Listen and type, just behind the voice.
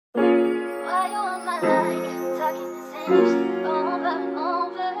Yo.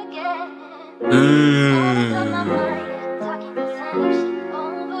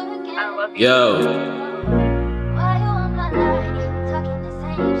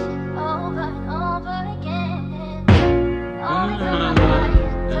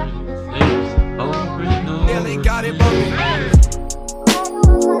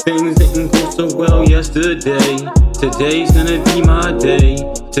 Things didn't go so well yesterday. Today's gonna be my day.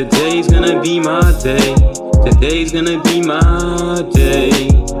 Today's gonna be my day. Today's gonna be my day.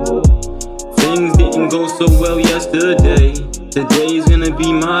 Things didn't go so well yesterday. Today's gonna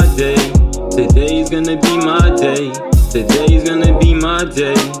be my day. Today's gonna be my day. Today's gonna be my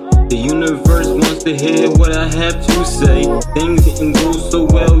day. The universe wants to hear what I have to say. Things didn't go so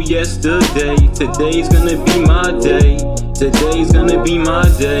well yesterday. Today's gonna be my day. Today's gonna be my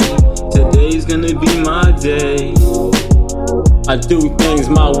day. Today's gonna be my day. I do things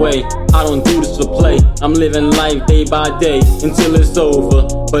my way, I don't do this for play. I'm living life day by day until it's over.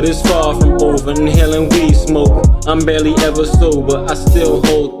 But it's far from over, inhaling weed smoke. I'm barely ever sober, I still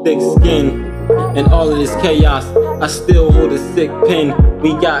hold thick skin. And all of this chaos, I still hold a sick pen.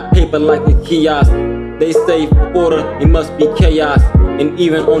 We got paper like a kiosk. They say for order, it must be chaos. And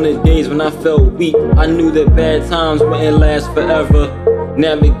even on the days when I felt weak, I knew that bad times wouldn't last forever.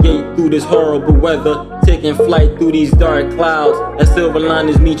 Navigate through this horrible weather, taking flight through these dark clouds. A silver line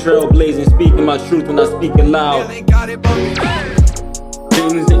is me trailblazing, speaking my truth when I speak aloud.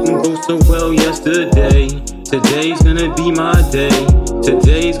 Things didn't go so well yesterday. Today's gonna be my day.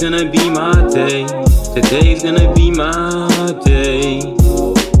 Today's gonna be my day. Today's gonna be my day.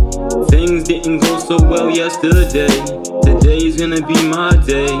 Things didn't go so well yesterday. Today's gonna be my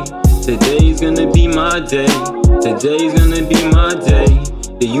day. Today's gonna be my day. Today's gonna be my day.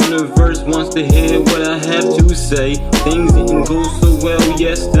 The universe wants to hear what I have to say. Things didn't go so well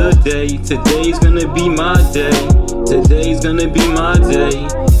yesterday. Today's gonna be my day. Today's gonna be my day.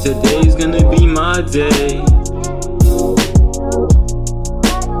 Today's gonna be my day.